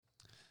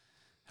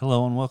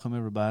Hello and welcome,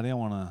 everybody. I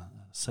want to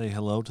say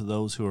hello to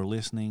those who are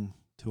listening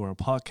to our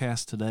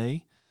podcast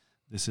today.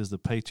 This is the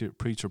Patriot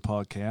Preacher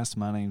Podcast.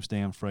 My name's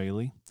Dan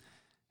Fraley,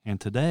 and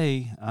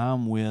today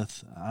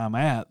I'm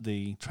at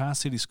the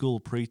Tri-City School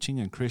of Preaching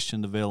and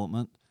Christian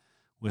Development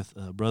with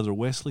Brother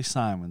Wesley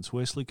Simons.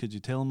 Wesley, could you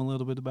tell them a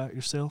little bit about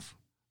yourself?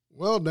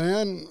 Well,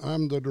 Dan,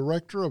 I'm the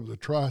director of the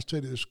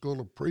Tri-City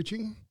School of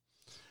Preaching.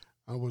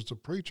 I was a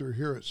preacher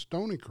here at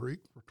Stony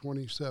Creek for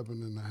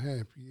 27 and a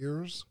half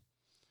years.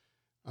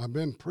 I've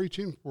been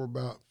preaching for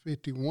about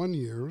 51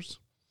 years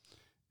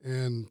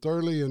and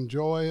thoroughly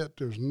enjoy it.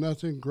 There's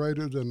nothing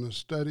greater than the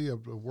study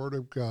of the Word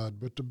of God.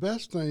 But the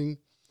best thing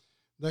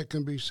that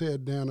can be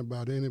said, Dan,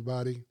 about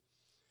anybody,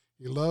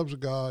 he loves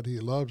God, he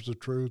loves the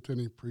truth,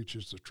 and he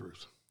preaches the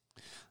truth.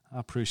 I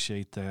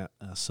appreciate that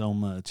so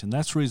much. And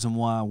that's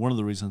one of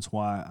the reasons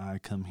why I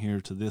come here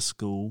to this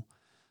school.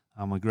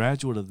 I'm a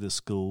graduate of this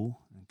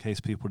school. In case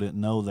people didn't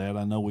know that,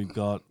 I know we've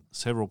got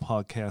several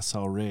podcasts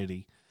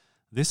already.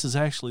 This is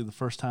actually the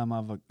first time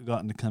I've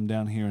gotten to come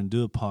down here and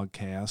do a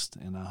podcast,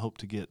 and I hope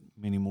to get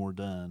many more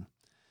done.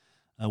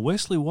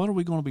 Wesley, what are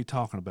we going to be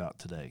talking about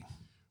today?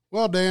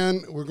 Well,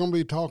 Dan, we're going to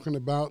be talking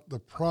about the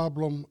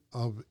problem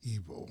of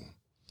evil.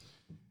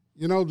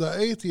 You know, the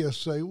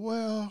atheists say,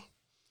 well,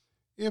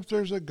 if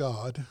there's a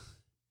God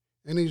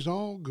and he's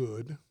all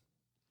good,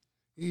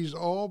 he's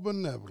all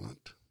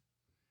benevolent,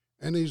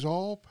 and he's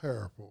all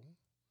powerful,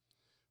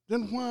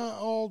 then why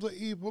all the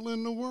evil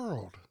in the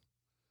world?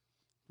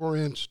 For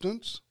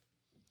instance,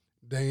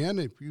 Dan,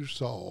 if you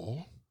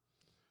saw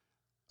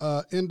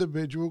an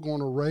individual going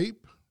to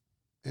rape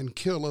and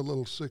kill a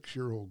little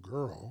 6-year-old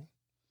girl,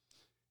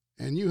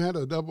 and you had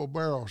a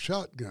double-barrel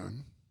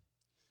shotgun,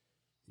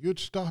 you'd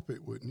stop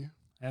it, wouldn't you?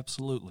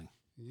 Absolutely.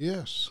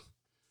 Yes.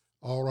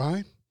 All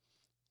right.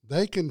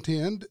 They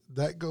contend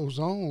that goes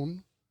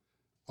on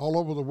all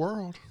over the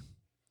world,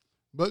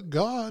 but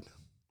God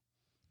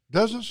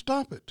doesn't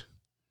stop it.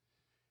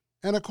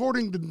 And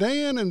according to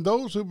Dan and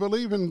those who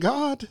believe in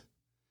God,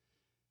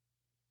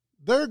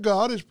 their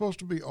God is supposed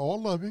to be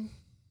all loving,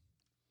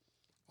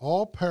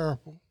 all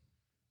powerful,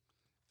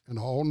 and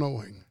all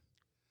knowing.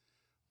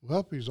 Well,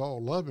 if he's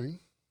all loving,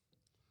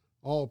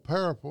 all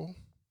powerful,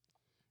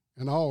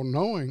 and all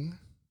knowing,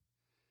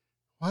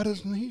 why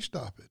doesn't he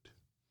stop it?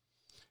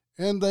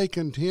 And they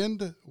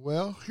contend,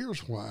 well,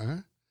 here's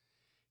why.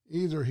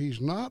 Either he's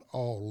not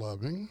all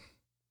loving,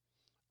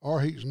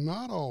 or he's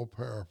not all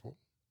powerful,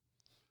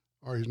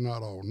 or he's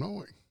not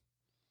all-knowing.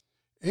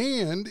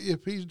 And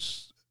if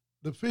he's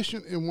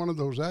deficient in one of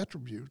those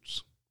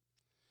attributes,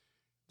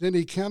 then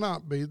he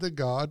cannot be the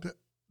God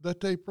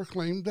that they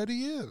proclaim that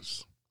he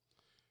is.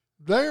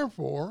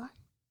 Therefore,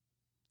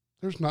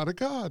 there's not a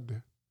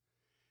God.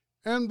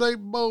 And they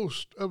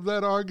boast of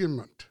that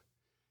argument.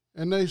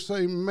 And they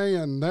say,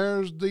 man,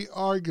 there's the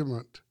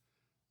argument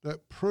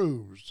that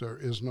proves there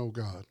is no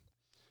God.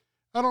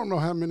 I don't know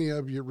how many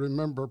of you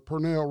remember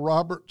Pernell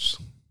Roberts,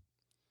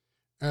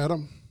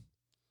 Adam,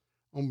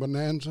 on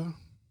Bonanza.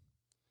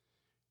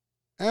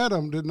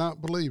 Adam did not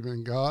believe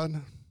in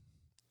God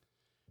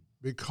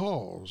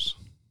because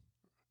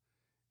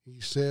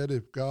he said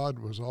if God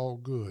was all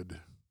good,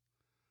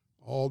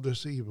 all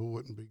this evil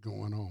wouldn't be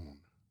going on.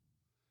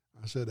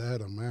 I said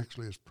Adam,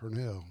 actually it's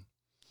Pernell.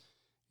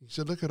 He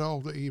said, look at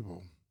all the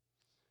evil.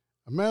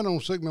 A man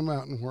on Signal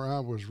Mountain where I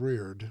was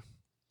reared,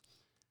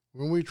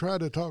 when we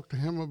tried to talk to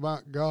him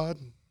about God,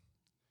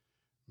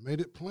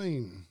 made it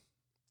plain.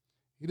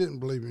 He didn't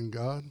believe in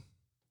God.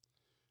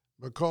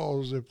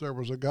 Because if there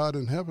was a God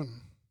in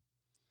heaven,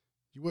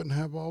 you wouldn't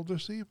have all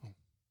this evil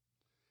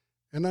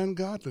and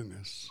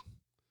ungodliness.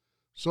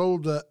 So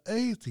the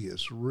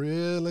atheists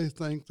really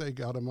think they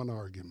got him an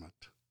argument.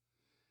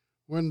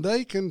 When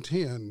they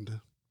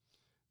contend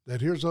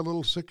that here's a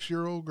little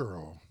 6-year-old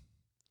girl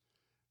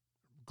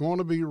going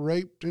to be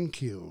raped and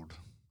killed,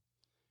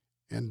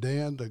 and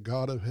Dan, the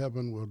God of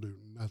heaven, will do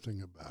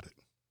nothing about it.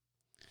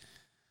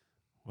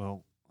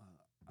 Well,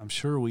 I'm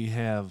sure we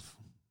have...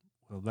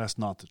 Well, that's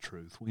not the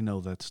truth. We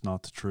know that's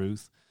not the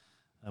truth.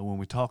 When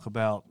we talk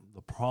about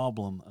the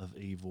problem of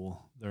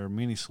evil, there are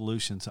many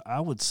solutions. I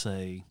would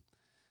say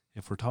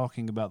if we're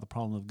talking about the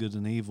problem of good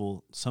and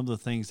evil, some of the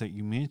things that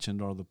you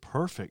mentioned are the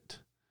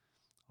perfect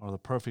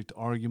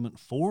argument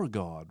for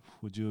God.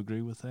 Would you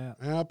agree with that?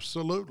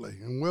 Absolutely,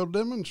 and we'll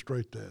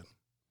demonstrate that.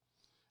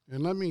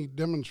 And let me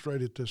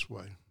demonstrate it this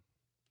way.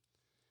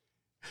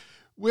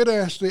 We'd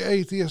ask the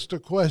atheist a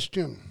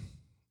question,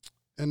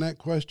 and that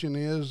question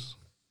is,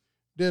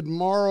 did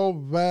moral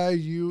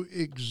value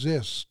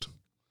exist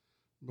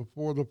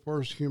before the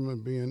first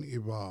human being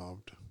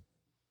evolved?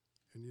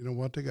 And you know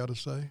what they got to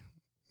say?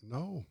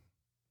 No.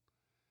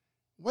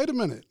 Wait a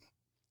minute.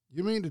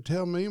 You mean to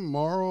tell me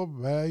moral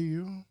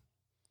value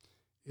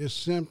is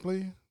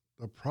simply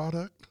the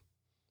product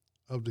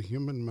of the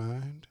human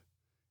mind,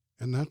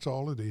 and that's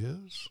all it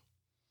is?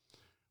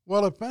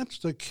 Well, if that's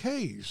the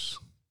case,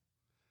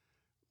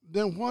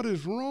 then what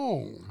is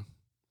wrong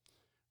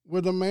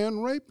with a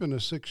man raping a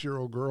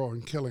 6-year-old girl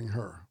and killing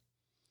her?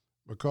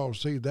 Because,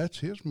 see, that's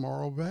his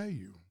moral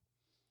value.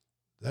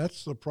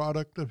 That's the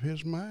product of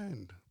his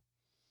mind.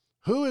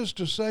 Who is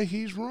to say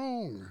he's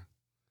wrong?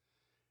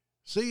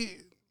 See,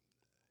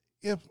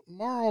 if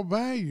moral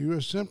value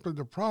is simply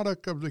the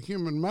product of the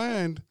human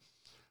mind,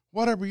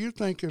 whatever you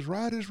think is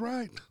right is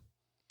right.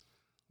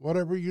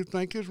 Whatever you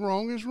think is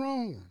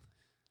wrong.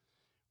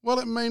 Well,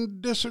 it may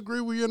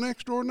disagree with your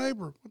next door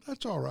neighbor, but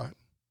that's all right.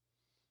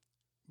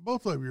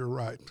 Both of you are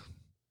right.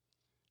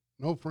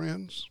 No,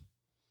 friends,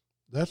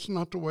 that's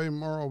not the way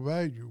moral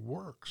value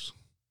works.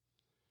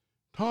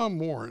 Tom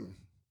Warren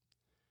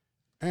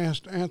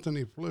asked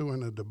Anthony Flew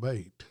in a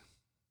debate,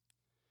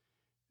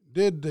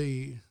 did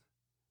the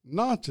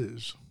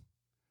Nazis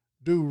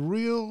do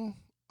real,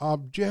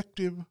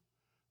 objective,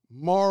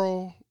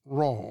 moral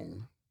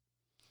wrong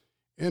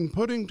in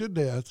putting to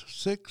death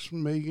 6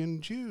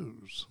 million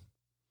Jews?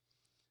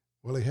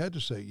 Well, he had to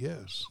say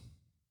yes,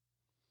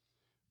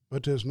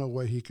 but there's no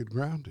way he could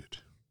ground it.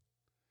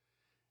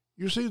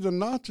 You see, the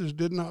Nazis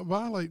did not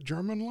violate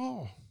German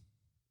law.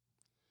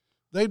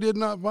 They did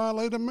not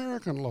violate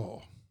American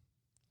law.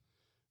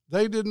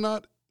 They did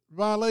not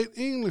violate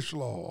English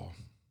law.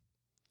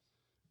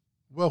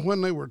 Well,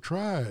 when they were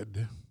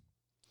tried,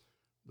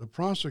 the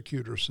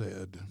prosecutor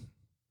said,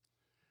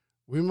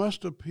 we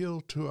must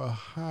appeal to a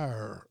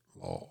higher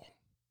law.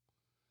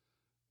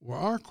 Well,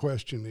 our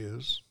question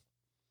is,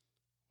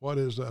 what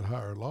is that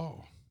higher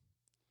law?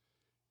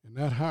 And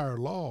that higher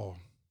law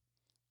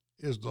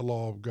is the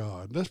law of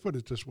God. Let's put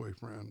it this way,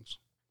 friends.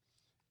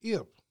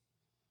 If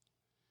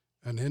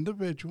an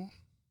individual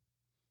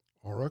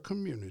or a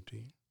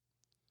community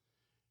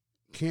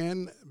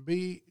can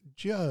be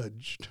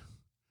judged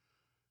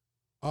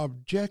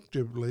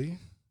objectively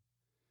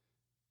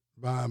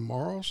by a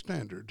moral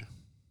standard,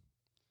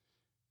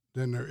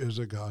 then there is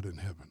a God in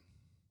heaven.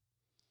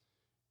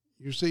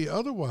 You see,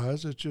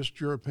 otherwise it's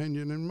just your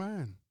opinion and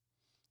mine.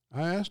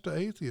 I asked an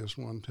atheist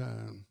one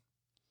time,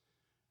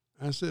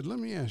 I said, let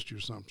me ask you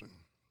something.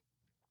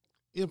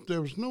 If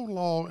there was no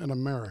law in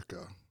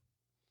America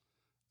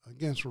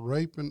against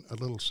raping a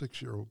little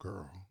 6-year-old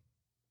girl,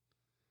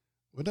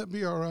 would that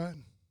be all right?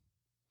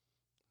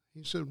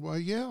 He said, well,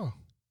 yeah.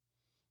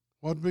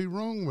 What'd be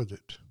wrong with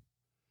it?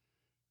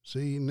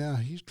 See, now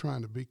he's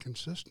trying to be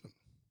consistent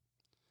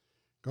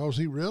because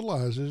he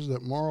realizes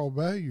that moral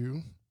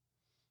value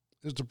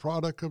is the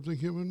product of the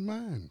human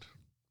mind.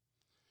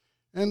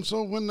 And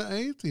so when the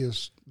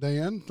atheists,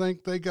 Dan,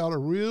 think they got a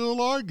real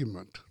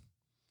argument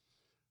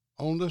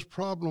on this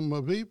problem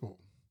of evil,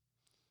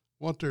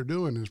 what they're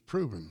doing is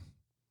proving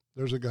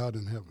there's a God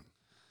in heaven.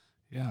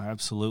 Yeah,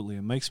 absolutely.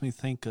 It makes me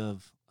think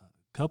of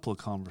a couple of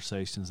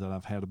conversations that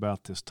I've had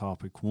about this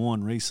topic.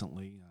 One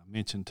recently, I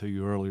mentioned to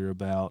you earlier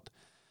about,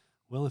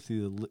 well, if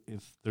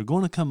they're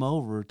going to come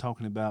over,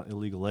 talking about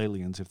illegal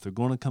aliens, if they're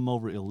going to come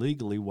over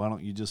illegally, why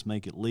don't you just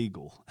make it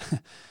legal?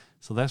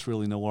 So that's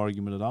really no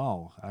argument at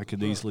all. I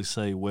could easily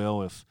say,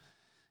 well, if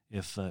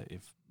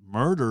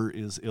murder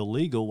is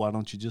illegal, why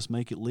don't you just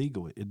make it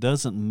legal? It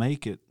doesn't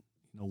make it,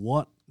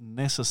 what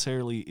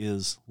necessarily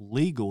is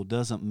legal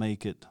doesn't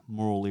make it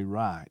morally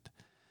right.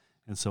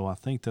 And so I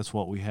think that's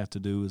what we have to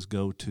do is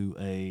go to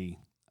a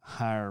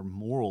higher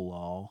moral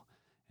law,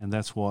 and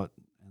that's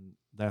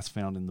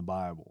found in the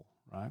Bible,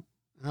 right?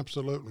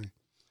 Absolutely.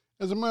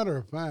 As a matter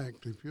of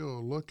fact, if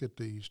you'll look at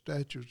the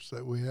statutes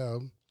that we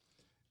have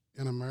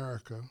in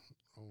America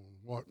on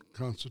what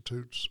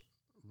constitutes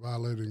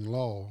violating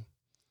law,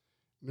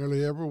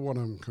 nearly every one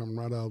of them come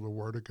right out of the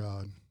Word of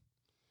God.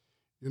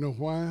 You know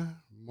why?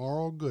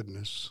 Moral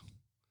goodness,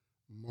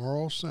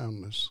 moral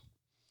soundness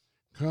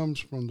comes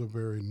from the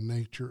very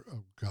nature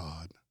of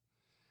God.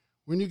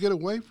 When you get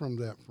away from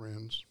that,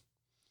 friends,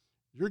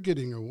 you're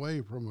getting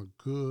away from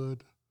a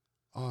good,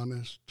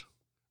 honest,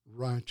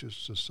 righteous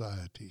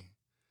society.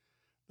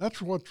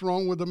 That's what's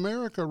wrong with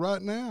America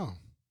right now.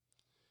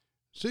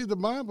 See, the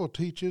Bible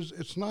teaches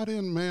it's not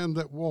in man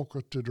that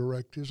walketh to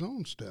direct his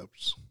own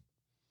steps.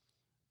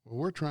 Well,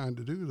 we're trying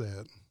to do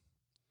that.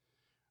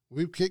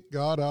 We've kicked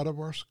God out of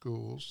our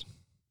schools,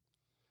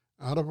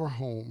 out of our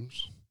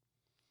homes,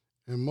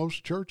 and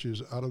most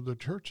churches out of the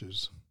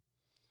churches.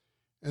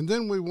 And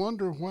then we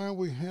wonder why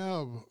we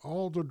have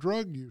all the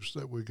drug use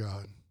that we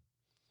got,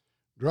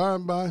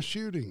 drive-by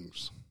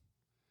shootings,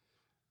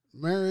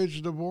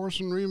 marriage, divorce,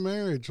 and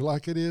remarriage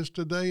like it is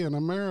today in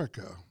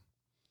America.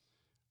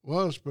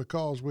 Well, it's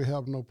because we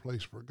have no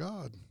place for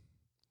God.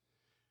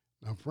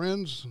 Now,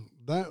 friends,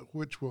 that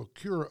which will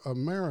cure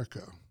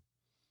America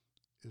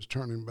is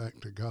turning back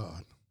to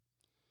God.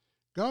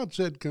 God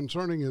said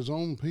concerning his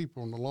own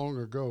people not long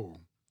ago,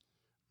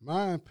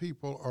 my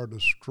people are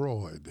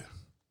destroyed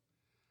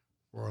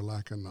for a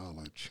lack of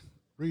knowledge.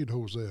 Read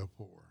Hosea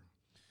 4.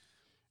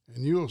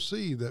 And you'll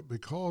see that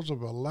because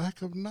of a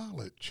lack of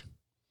knowledge,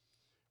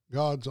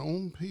 God's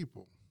own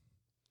people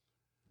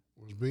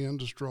was being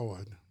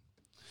destroyed.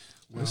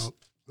 Now,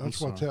 that's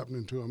what's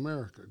happening to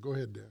America. Go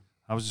ahead, Dan.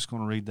 I was just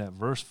going to read that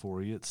verse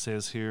for you. It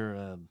says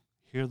here,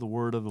 hear the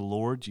word of the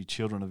Lord, ye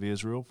children of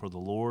Israel, for the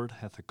Lord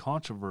hath a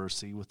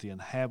controversy with the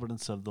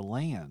inhabitants of the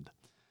land,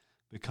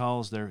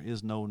 because there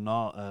is no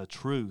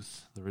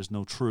truth, there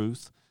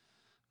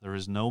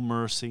is no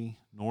mercy,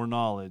 nor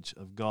knowledge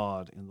of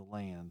God in the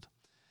land.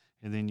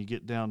 And then you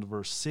get down to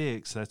verse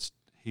 6, that's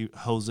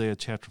Hosea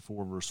chapter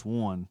 4, verse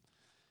 1.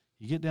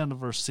 You get down to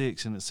verse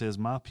 6, and it says,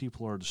 "My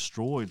people are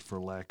destroyed for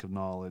lack of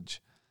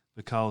knowledge,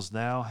 because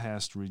thou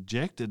hast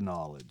rejected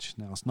knowledge."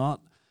 Now, it's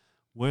not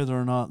whether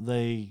or not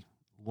they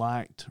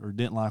liked or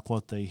didn't like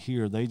what they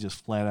hear. They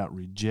just flat out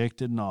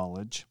rejected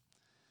knowledge.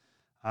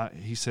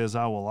 He says,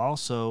 "I will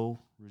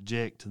also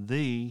reject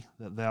thee,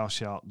 that thou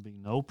shalt be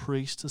no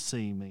priest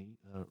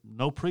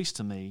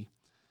to me,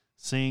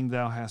 seeing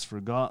thou hast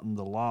forgotten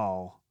the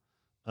law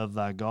of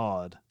thy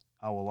God.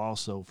 I will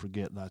also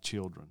forget thy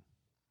children."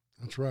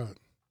 That's right.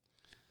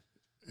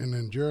 And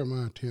in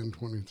Jeremiah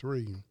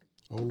 10:23,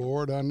 "O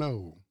Lord, I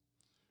know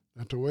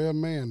that the way of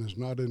man is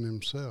not in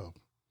himself.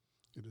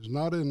 It is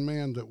not in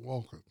man that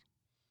walketh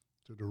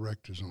to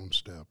direct his own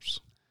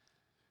steps."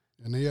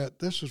 And yet,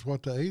 this is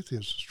what the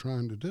atheist is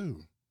trying to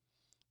do,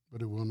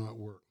 but it will not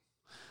work.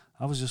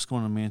 I was just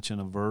going to mention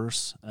a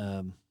verse.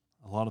 A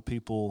lot of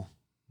people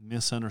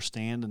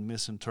misunderstand and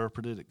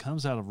misinterpret it. It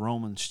comes out of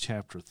Romans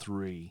chapter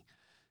 3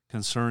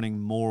 concerning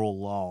moral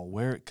law,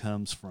 where it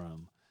comes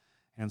from.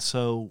 And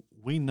so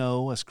we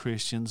know as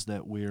Christians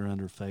that we are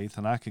under faith,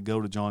 and I could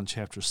go to John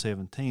chapter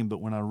 17, but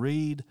when I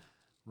read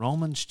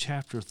Romans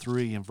chapter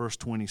 3 and verse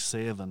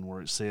 27,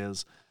 where it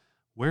says,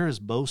 "Where is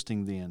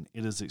boasting then?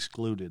 It is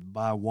excluded.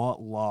 By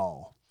what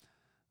law?"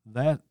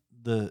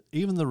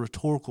 Even the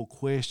rhetorical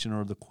question,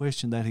 or the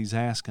question that he's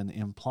asking,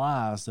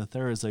 implies that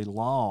there is a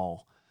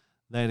law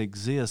that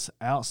exists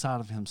outside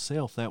of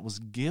himself that was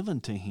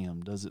given to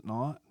him, does it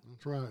not?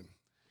 That's right.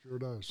 Sure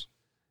does.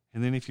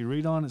 And then if you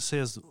read on, it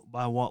says,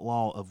 "By what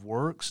law of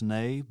works?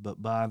 Nay,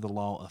 but by the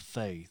law of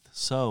faith."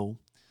 So,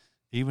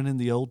 even in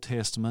the Old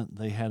Testament,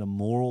 they had a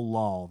moral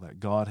law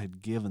that God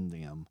had given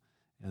them.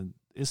 And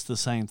it's the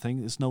same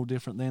thing. It's no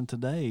different than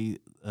today.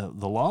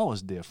 The law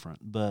is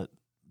different, but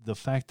the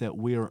fact that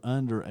we are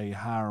under a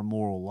higher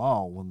moral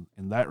law, well,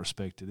 in that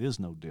respect, it is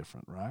no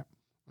different, right?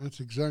 That's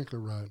exactly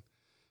right.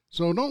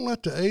 So don't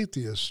let the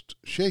atheist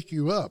shake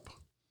you up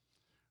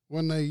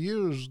when they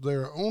use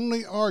their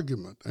only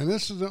argument, and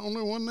this is the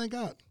only one they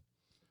got,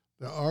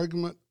 the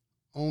argument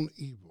on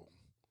evil.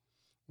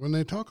 When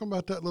they talk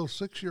about that little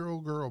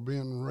 6-year-old girl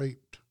being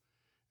raped,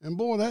 and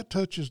boy, that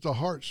touches the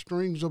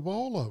heartstrings of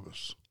all of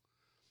us.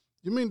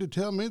 You mean to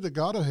tell me the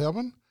God of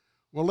heaven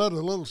will let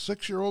a little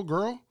 6-year-old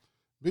girl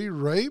be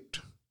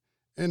raped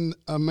and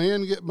a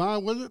man get by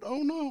with it?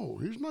 Oh, no,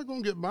 he's not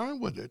going to get by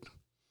with it.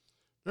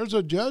 There's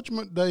a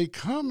judgment day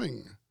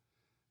coming.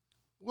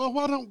 Well,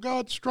 why don't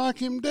God strike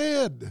him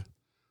dead?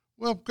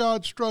 Well, if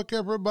God struck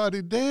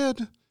everybody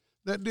dead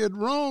that did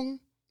wrong,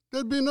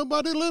 there'd be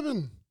nobody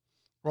living.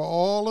 For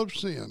all have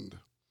sinned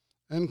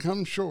and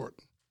come short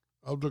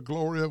of the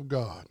glory of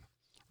God.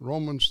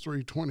 Romans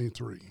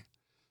 3:23.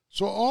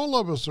 So all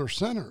of us are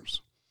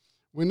sinners.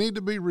 We need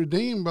to be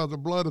redeemed by the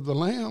blood of the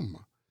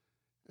Lamb.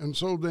 And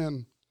so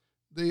then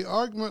the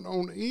argument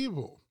on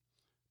evil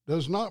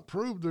does not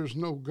prove there's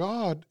no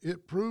God.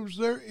 It proves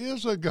there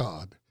is a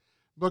God,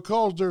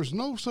 because there's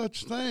no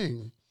such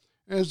thing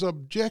as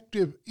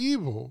objective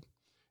evil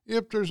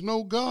if there's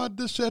no God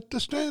to set the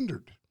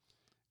standard.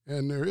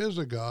 And there is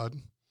a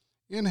God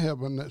in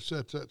heaven that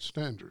sets that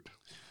standard.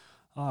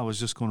 I was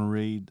just going to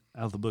read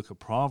out of the book of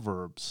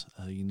Proverbs,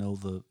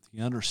 the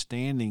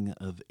understanding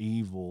of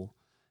evil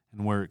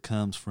and where it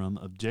comes from,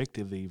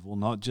 objective evil,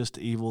 not just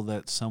evil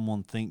that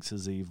someone thinks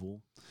is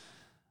evil,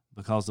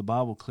 because the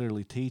Bible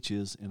clearly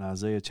teaches in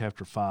Isaiah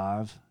chapter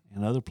 5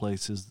 and other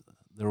places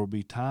there will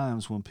be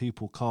times when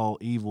people call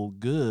evil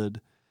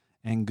good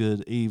and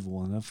good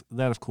evil. And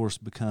that, of course,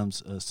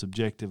 becomes a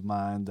subjective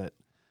mind that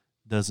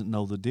doesn't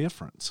know the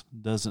difference,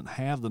 doesn't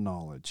have the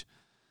knowledge.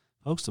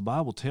 Folks, the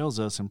Bible tells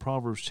us in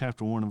Proverbs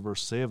chapter 1 and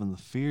verse 7, the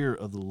fear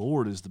of the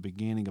Lord is the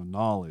beginning of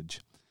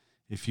knowledge.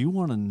 If you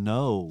want to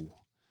know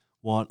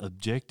what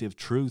objective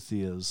truth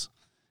is,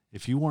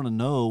 if you want to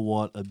know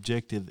what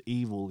objective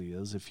evil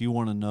is, if you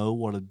want to know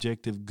what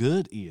objective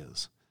good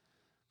is,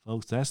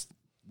 folks, that's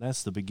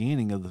the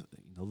beginning of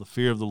the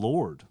fear of the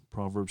Lord.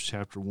 Proverbs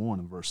chapter 1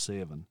 and verse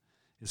 7.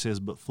 It says,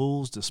 "But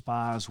fools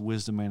despise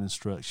wisdom and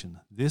instruction."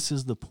 This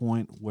is the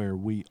point where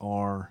we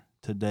are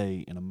today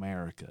in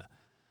America.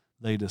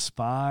 They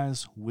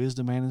despise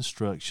wisdom and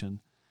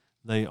instruction.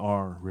 They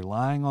are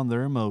relying on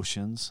their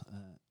emotions.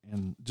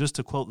 And just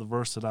to quote the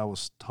verse that I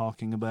was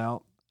talking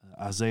about,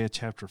 Isaiah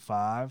chapter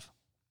 5,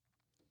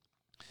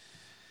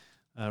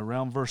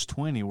 around verse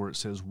 20, where it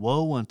says,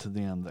 "Woe unto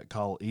them that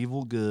call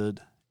evil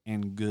good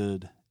and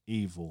good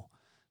evil."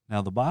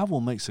 Now, the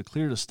Bible makes a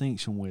clear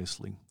distinction,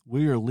 Wesley.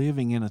 We are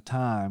living in a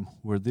time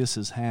where this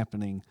is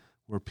happening,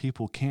 where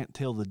people can't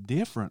tell the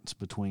difference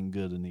between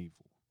good and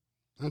evil.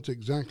 That's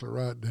exactly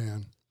right,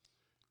 Dan.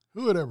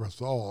 Who had ever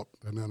thought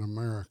that in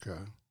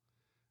America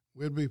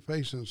we'd be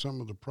facing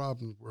some of the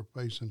problems we're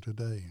facing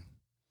today,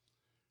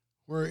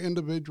 where an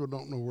individual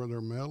don't know whether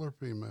they're male or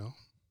female,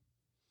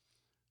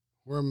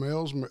 where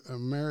males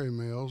marry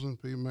males and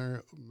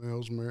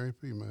males marry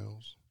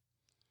females.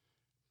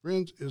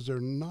 Friends, is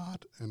there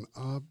not an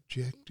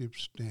objective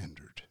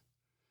standard?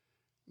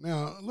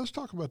 Now, let's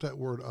talk about that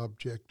word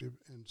objective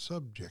and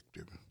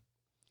subjective.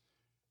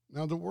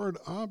 Now, the word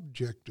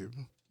objective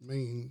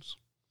means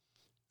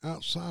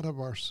outside of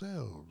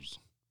ourselves.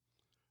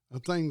 A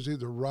thing's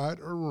either right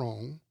or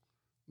wrong,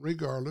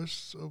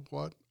 regardless of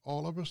what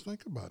all of us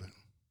think about it.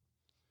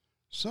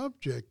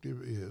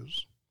 Subjective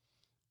is,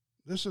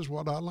 this is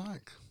what I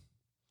like.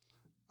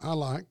 I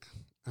like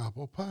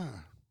apple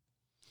pie.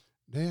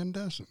 Dan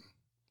doesn't.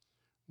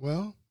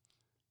 Well,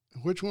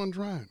 which one's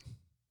right?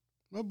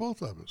 Well,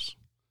 both of us.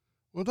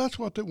 Well, that's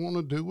what they want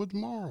to do with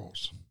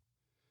morals.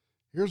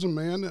 Here's a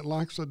man that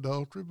likes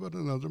adultery, but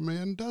another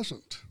man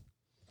doesn't.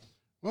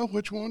 Well,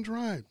 which one's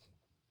right?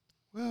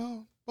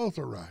 Well, both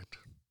are right.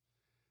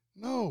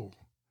 No,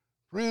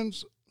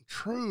 friends,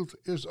 truth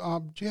is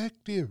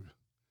objective.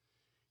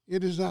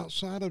 It is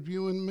outside of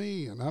you and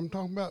me, and I'm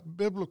talking about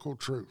biblical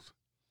truth.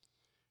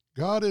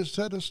 God has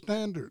set a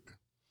standard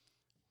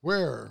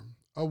where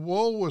a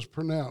woe was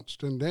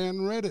pronounced, and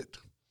Dan read it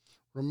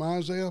from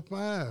Isaiah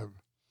 5,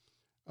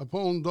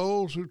 upon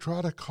those who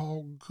try to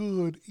call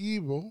good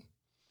evil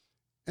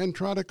and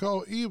try to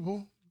call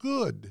evil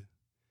good.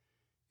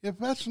 If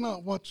that's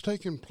not what's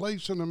taking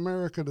place in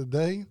America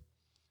today,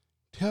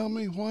 tell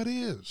me what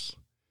is.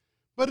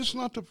 But it's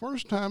not the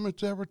first time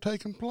it's ever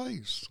taken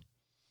place.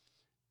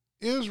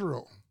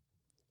 Israel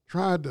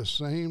tried the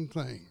same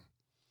thing.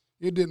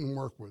 It didn't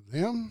work with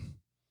them,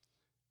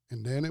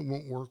 and then it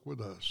won't work with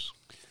us.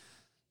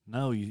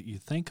 No, you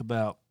think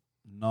about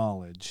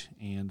knowledge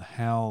and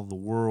how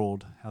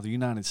the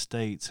United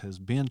States has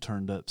been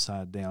turned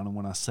upside down. And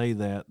when I say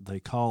that, they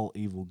call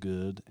evil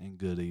good and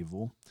good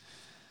evil.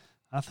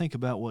 I think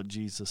about what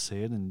Jesus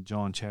said in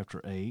John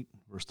chapter 8,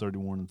 verse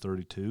 31 and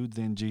 32.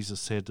 Then Jesus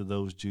said to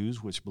those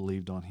Jews which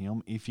believed on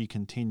him, if ye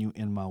continue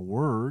in my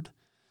word,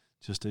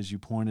 just as you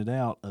pointed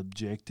out,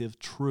 objective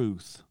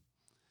truth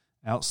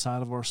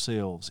outside of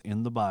ourselves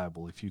in the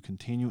Bible, if you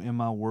continue in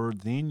my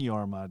word, then ye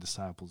are my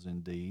disciples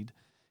indeed,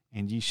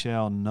 and ye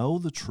shall know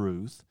the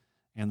truth,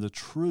 and the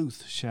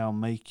truth shall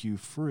make you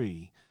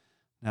free.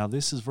 Now,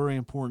 this is very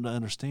important to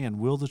understand.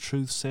 Will the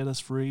truth set us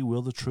free?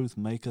 Will the truth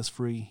make us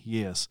free?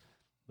 Yes,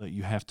 but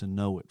you have to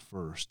know it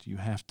first. You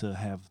have to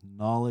have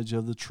knowledge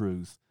of the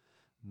truth,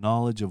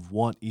 knowledge of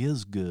what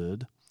is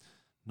good,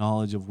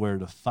 knowledge of where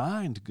to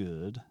find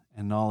good,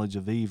 and knowledge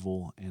of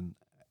evil, and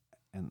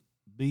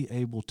be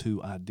able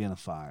to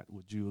identify it.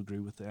 Would you agree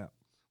with that?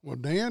 Well,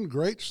 Dan,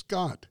 great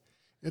Scott.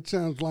 It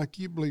sounds like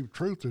you believe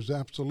truth is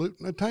absolute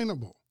and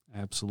attainable.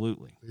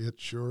 Absolutely. It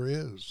sure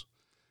is.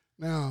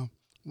 Now,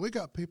 we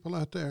got people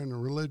out there in the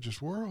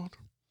religious world.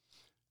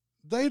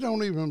 They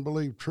don't even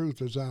believe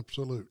truth is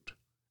absolute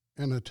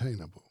and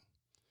attainable.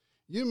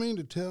 You mean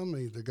to tell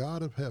me the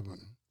God of heaven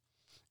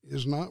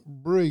is not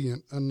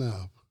brilliant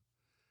enough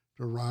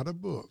to write a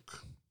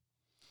book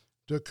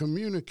to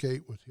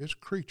communicate with his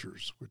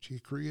creatures, which he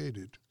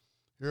created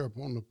here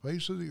upon the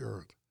face of the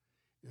earth,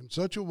 in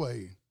such a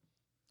way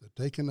that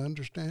they can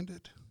understand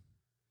it?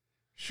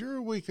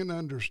 Sure, we can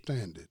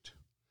understand it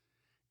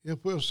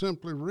if we'll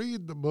simply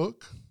read the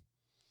book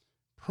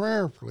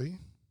prayerfully,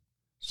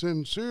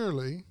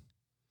 sincerely,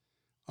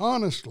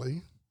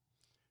 honestly,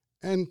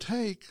 and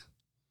take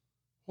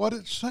what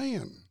it's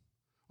saying.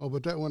 Oh,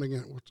 but that went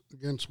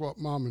against what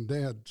Mom and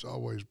Dad's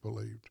always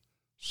believed.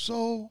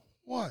 So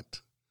what?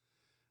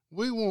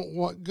 We want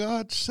what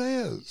God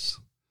says.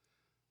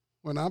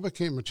 When I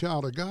became a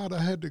child of God, I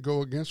had to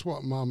go against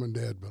what Mom and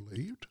Dad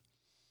believed.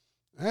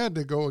 I had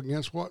to go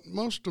against what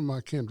most of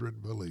my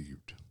kindred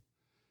believed.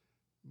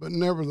 But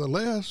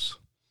nevertheless,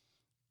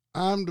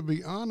 I'm to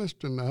be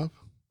honest enough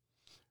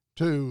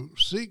to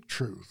seek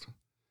truth,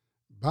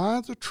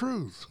 buy the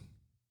truth,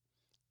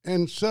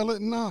 and sell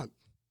it not,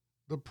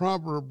 the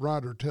proverb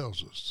writer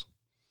tells us.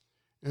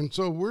 And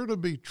so we're to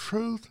be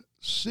truth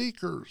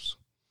seekers.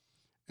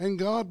 And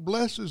God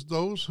blesses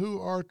those who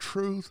are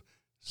truth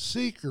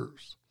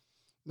seekers.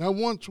 Now,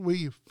 once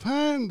we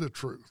find the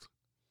truth,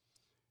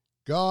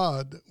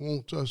 God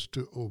wants us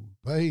to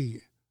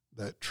obey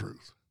that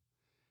truth.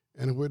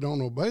 And if we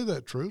don't obey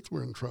that truth,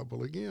 we're in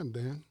trouble again,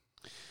 Dan.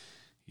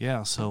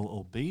 Yeah, so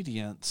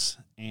obedience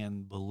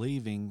and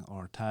believing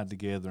are tied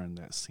together in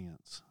that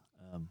sense.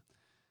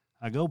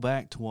 I go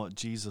back to what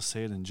Jesus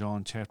said in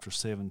John chapter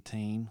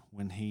 17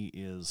 when he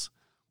is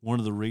one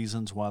of the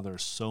reasons why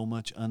there's so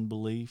much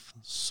unbelief,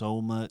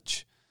 so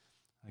much,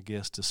 I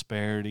guess,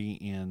 disparity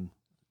in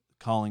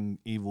calling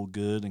evil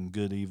good and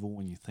good evil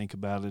when you think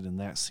about it in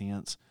that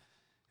sense,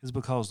 is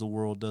because the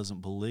world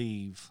doesn't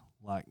believe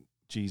like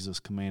Jesus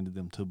commanded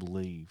them to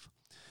believe.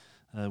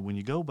 When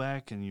you go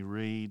back and you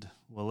read,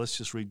 well, let's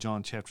just read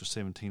John chapter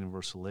 17 and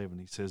verse 11.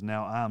 He says,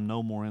 now I am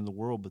no more in the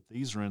world, but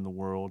these are in the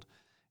world,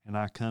 and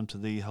I come to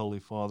thee, Holy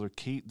Father.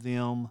 Keep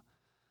them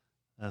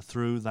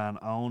through thine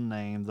own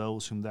name,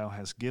 those whom thou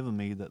hast given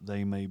me, that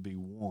they may be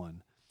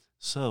one.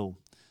 So,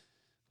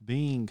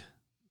 being,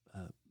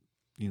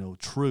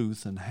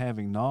 truth and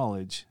having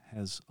knowledge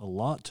has a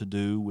lot to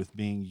do with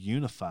being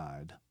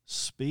unified,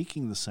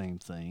 speaking the same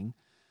thing,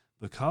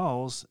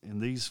 because in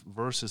these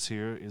verses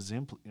here is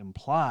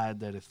implied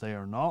that if they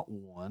are not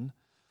one,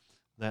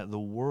 that the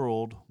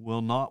world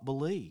will not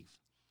believe.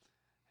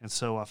 And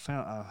so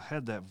I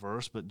had that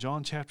verse, but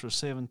John chapter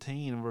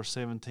 17 and verse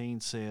 17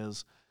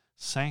 says,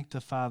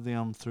 sanctify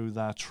them through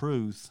thy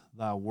truth,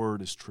 thy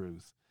word is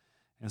truth.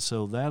 And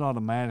so that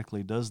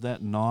automatically, does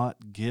that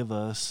not give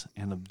us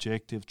an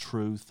objective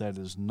truth that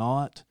is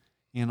not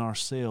in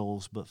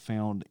ourselves but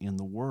found in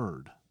the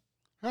word?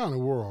 How in the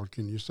world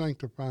can you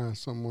sanctify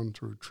someone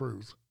through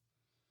truth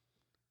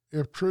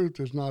if truth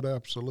is not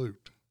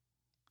absolute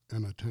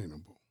and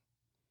attainable?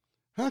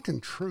 How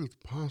can truth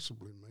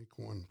possibly make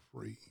one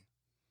free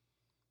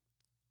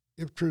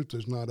if truth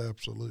is not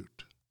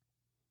absolute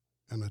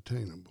and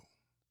attainable?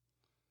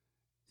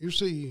 You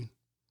see,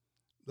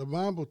 the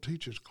Bible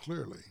teaches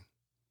clearly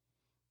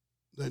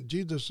that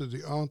Jesus is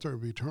the author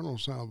of eternal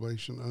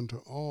salvation unto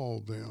all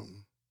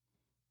them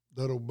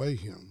that obey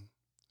him.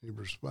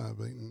 Hebrews 5, 8,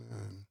 and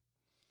 9.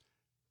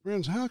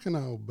 Friends, how can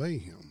I obey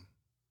him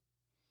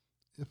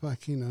if I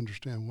can't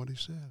understand what he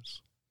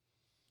says?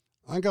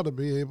 I got to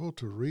be able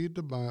to read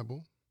the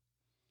Bible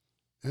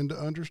and to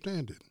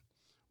understand it.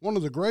 One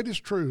of the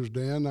greatest truths,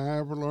 Dan, I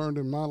ever learned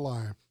in my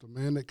life, the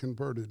man that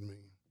converted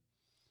me,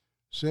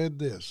 said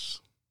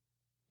this: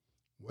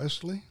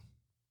 Wesley,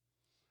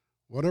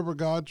 whatever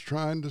God's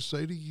trying to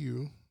say to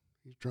you,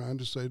 he's trying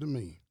to say to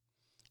me.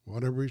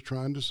 Whatever he's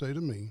trying to say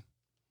to me,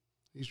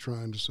 he's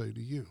trying to say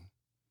to you.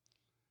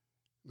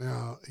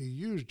 Now, he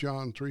used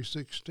John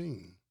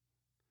 3:16.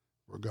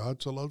 For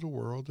God so loved the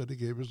world that he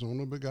gave his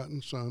only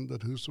begotten Son,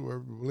 that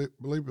whosoever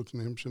believeth in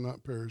him shall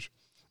not perish,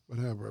 but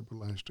have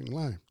everlasting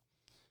life.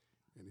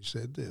 And he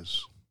said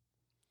this: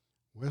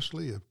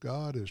 Wesley, if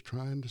God is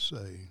trying to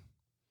say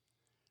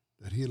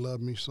that he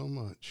loved me so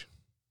much,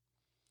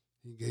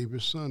 he gave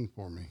his Son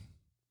for me,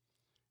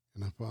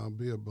 and if I'll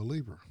be a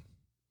believer,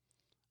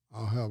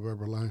 I'll have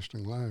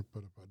everlasting life,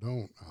 but if I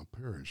don't, I'll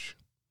perish.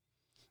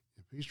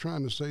 If he's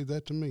trying to say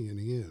that to me, and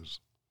he is,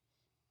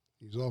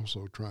 he's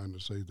also trying to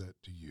say that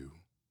to you.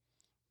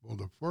 For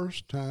the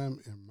first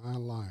time in my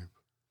life,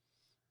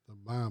 the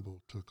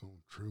Bible took on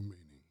true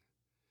meaning.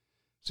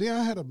 See,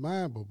 I had a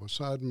Bible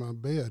beside my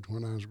bed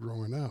when I was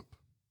growing up.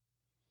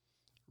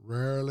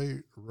 Rarely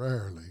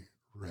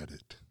read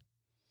it.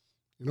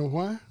 You know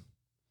why?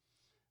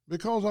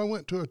 Because I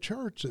went to a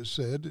church that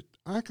said that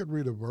I could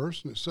read a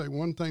verse and it say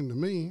one thing to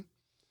me,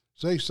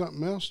 say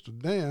something else to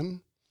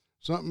Dan,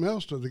 something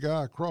else to the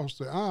guy across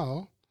the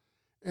aisle,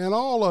 and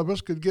all of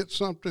us could get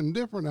something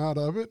different out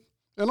of it,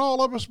 and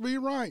all of us be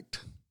right.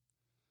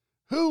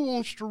 Who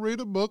wants to read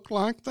a book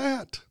like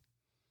that?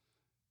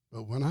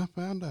 But when I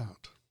found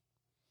out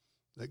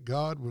that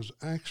God was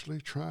actually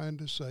trying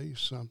to say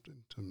something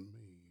to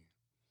me,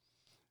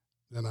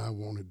 then I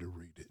wanted to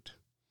read it.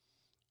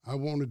 I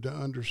wanted to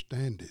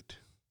understand it.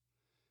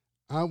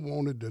 I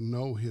wanted to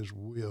know his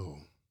will.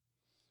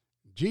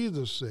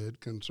 Jesus said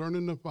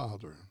concerning the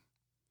Father,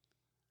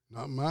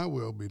 not my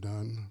will be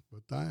done,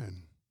 but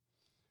thine.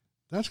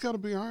 That's got to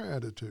be our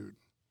attitude.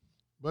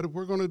 But if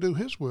we're going to do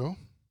his will,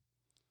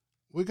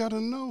 we got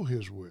to know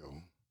his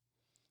will.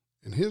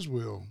 And his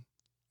will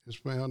is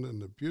found in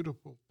the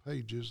beautiful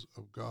pages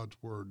of God's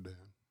Word, Dan.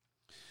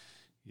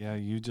 Yeah,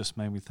 you just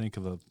made me think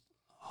of a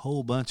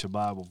whole bunch of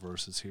Bible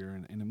verses here,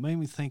 and it made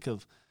me think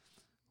of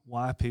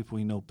why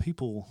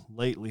people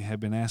lately have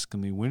been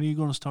asking me, when are you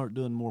going to start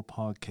doing more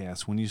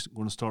podcasts? When are you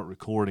going to start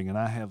recording? And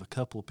I have a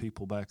couple of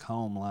people back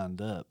home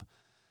lined up.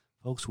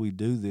 Folks, we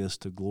do this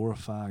to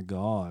glorify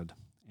God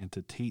and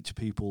to teach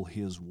people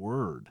his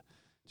word.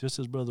 Just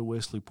as Brother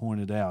Wesley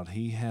pointed out,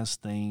 he has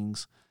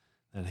things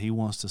that he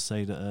wants to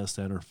say to us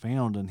that are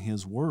found in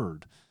his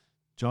word.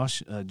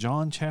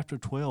 John chapter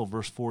 12,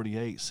 verse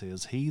 48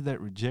 says, He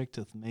that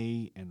rejecteth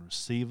me and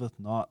receiveth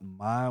not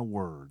my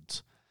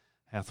words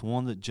hath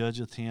one that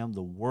judgeth him.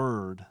 The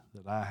word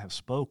that I have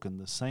spoken,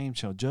 the same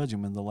shall judge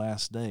him in the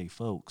last day.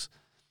 Folks,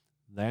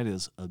 that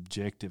is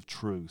objective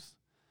truth.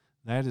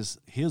 That is,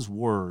 his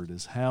word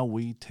is how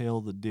we tell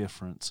the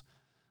difference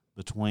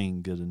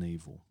between good and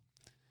evil.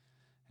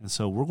 And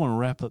so we're going to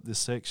wrap up this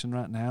section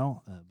right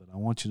now, but I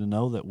want you to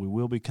know that we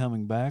will be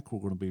coming back. We're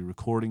going to be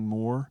recording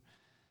more.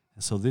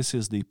 And so this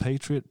is the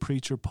Patriot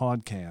Preacher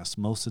Podcast.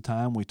 Most of the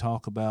time we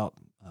talk about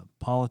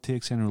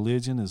politics and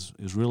religion is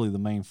really the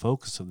main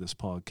focus of this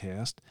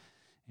podcast.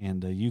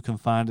 And you can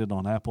find it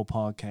on Apple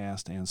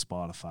Podcast and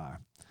Spotify.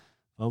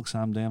 Folks,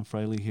 I'm Dan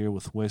Fraley here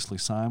with Wesley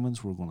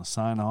Simons. We're going to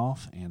sign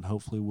off, and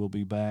hopefully we'll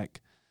be back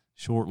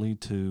shortly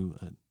to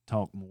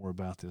talk more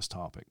about this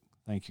topic.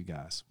 Thank you,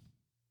 guys.